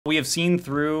We have seen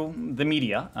through the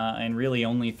media, and really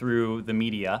only through the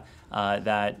media,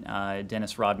 that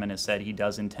Dennis Rodman has said he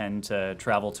does intend to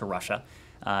travel to Russia.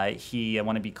 I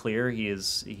want to be clear,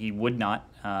 he would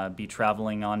not be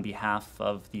traveling on behalf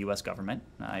of the U.S. government.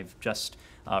 I've just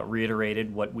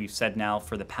reiterated what we've said now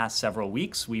for the past several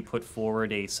weeks. We put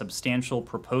forward a substantial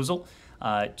proposal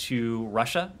to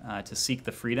Russia to seek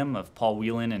the freedom of Paul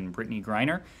Whelan and Brittney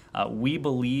Griner. We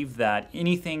believe that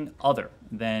anything other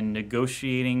than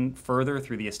negotiating further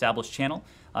through the established channel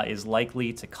is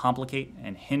likely to complicate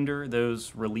and hinder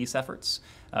those release efforts.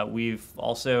 We've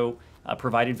also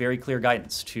provided very clear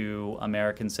guidance to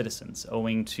American citizens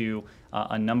owing to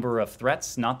a number of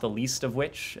threats, not the least of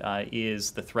which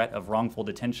is the threat of wrongful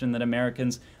detention, that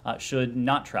Americans should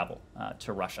not travel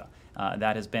to Russia.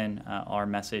 That has been our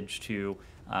message to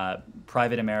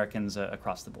private Americans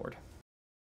across the board.